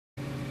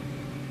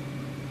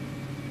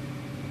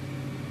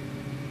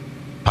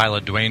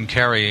Pilot Dwayne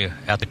Carey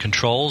at the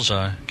controls,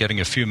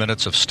 getting a few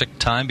minutes of stick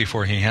time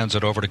before he hands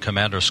it over to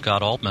Commander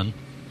Scott Altman.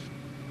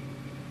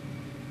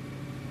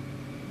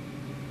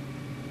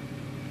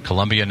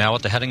 Columbia now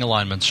at the heading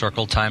alignment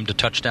circle, time to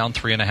touchdown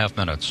 3.5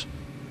 minutes.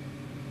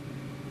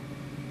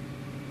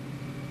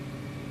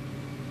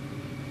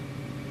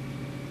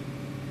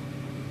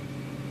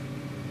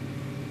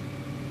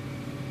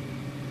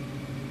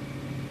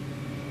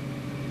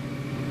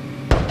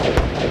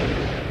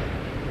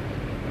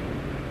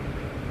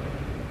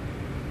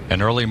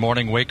 An early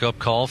morning wake-up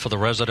call for the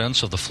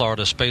residents of the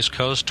Florida Space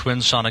Coast.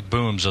 Twin sonic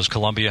booms as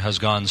Columbia has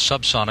gone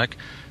subsonic.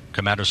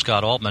 Commander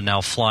Scott Altman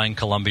now flying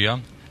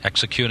Columbia,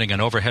 executing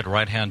an overhead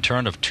right-hand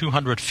turn of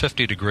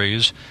 250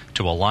 degrees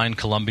to align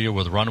Columbia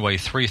with runway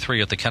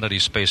 33 at the Kennedy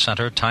Space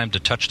Center. Time to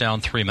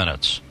touchdown 3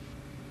 minutes.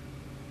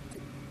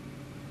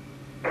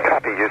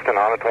 Copy, Houston,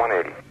 on at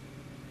 180.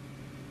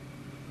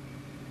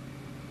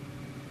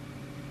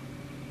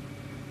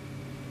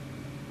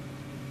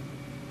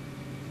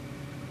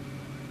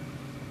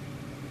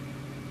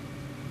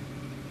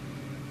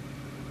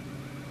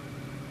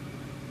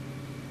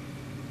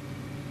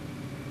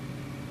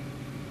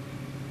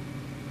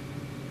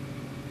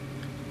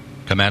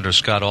 Commander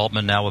Scott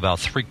Altman now about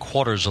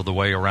 3/4 of the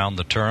way around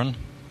the turn.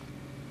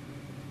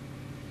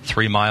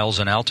 3 miles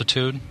in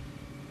altitude.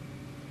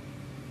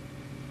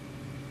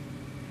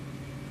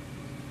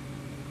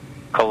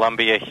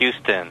 Columbia,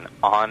 Houston,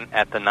 on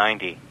at the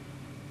 90.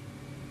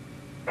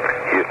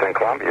 Houston,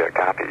 Columbia,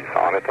 copies,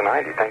 on at the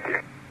 90, thank you.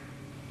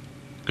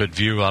 Good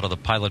view out of the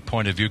pilot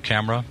point of view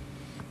camera.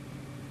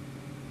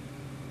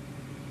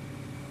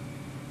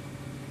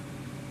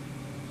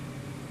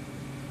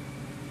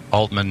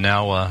 Altman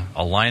now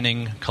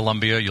aligning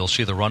Columbia. You'll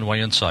see the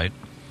runway in sight.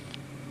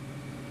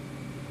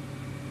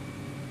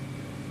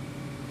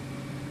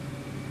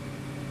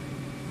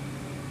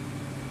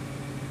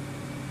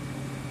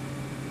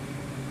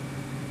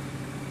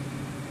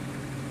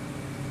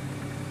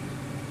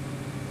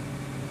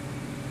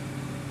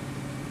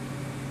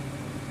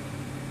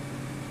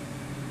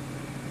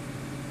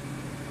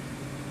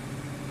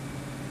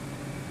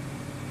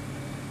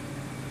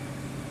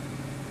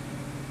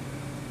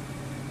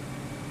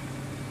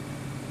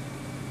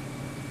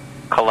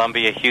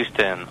 Columbia,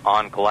 Houston,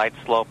 on glide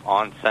slope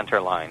on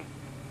center line.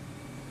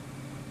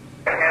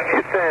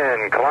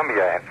 Houston,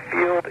 Columbia,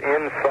 field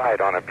inside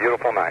on a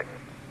beautiful night.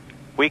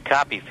 We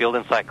copy, field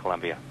inside,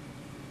 Columbia.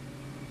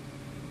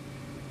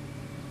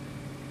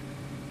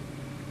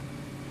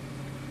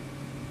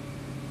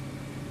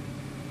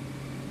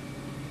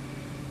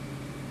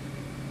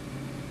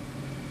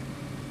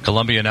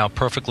 Columbia now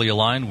perfectly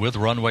aligned with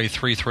runway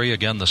 33,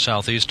 again the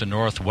southeast and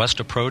northwest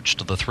approach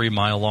to the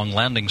 3-mile-long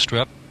landing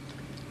strip.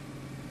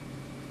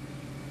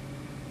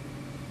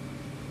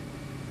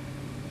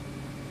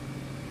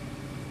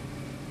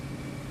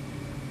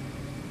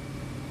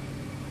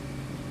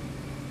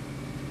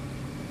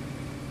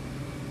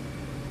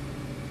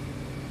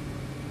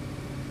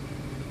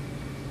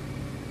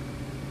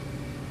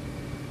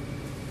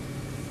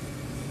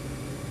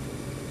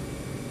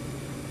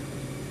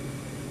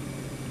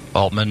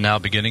 Altman now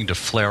beginning to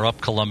flare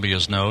up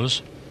Columbia's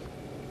nose.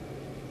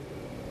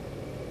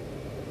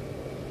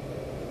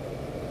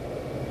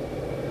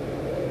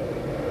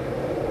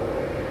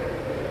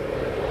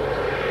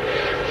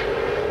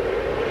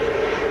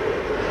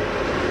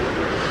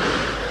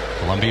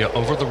 Columbia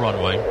over the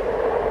runway,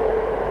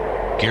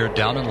 geared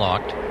down and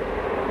locked.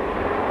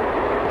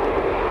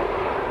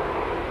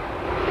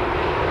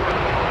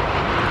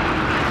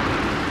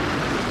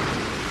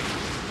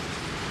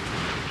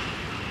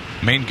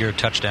 Main gear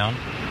touchdown.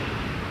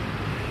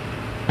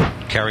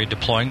 Carey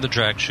deploying the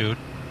drag chute.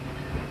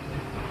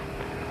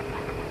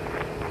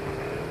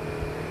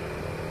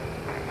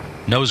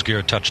 Nose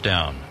gear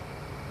touchdown.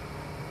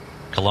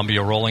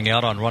 Columbia rolling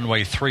out on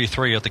runway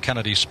 33 at the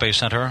Kennedy Space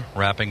Center,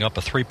 wrapping up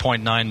a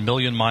 3.9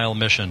 million mile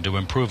mission to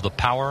improve the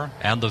power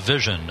and the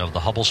vision of the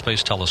Hubble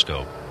Space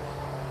Telescope.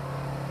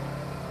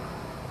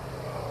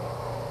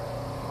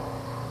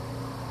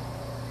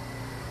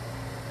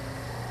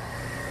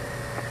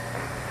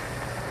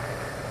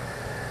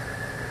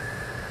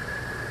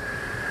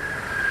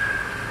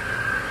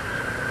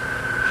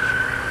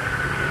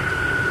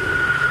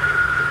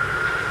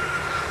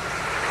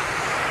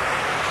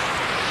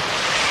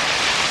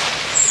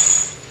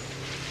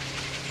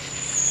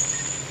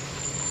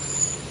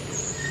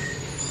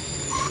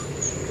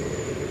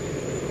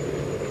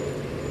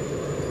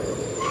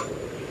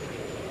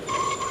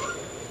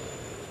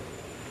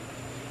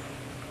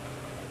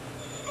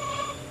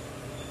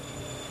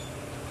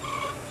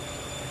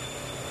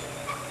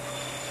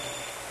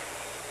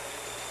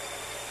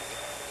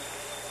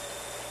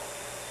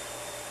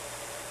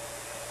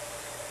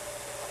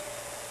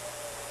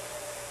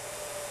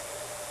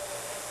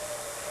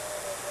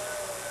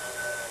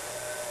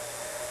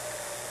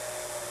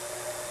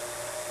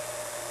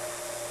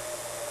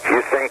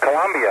 Houston,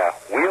 Columbia,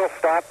 wheel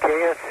stop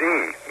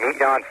KSC, meet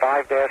you on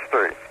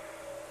 5-3.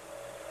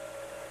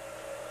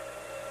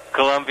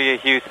 Columbia,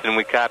 Houston,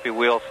 we copy,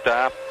 wheel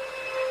stop.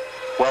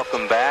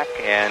 Welcome back,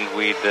 and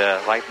we'd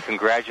like to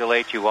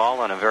congratulate you all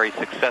on a very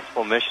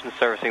successful mission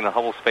servicing the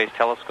Hubble Space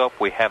Telescope.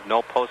 We have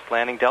no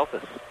post-landing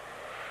deltas.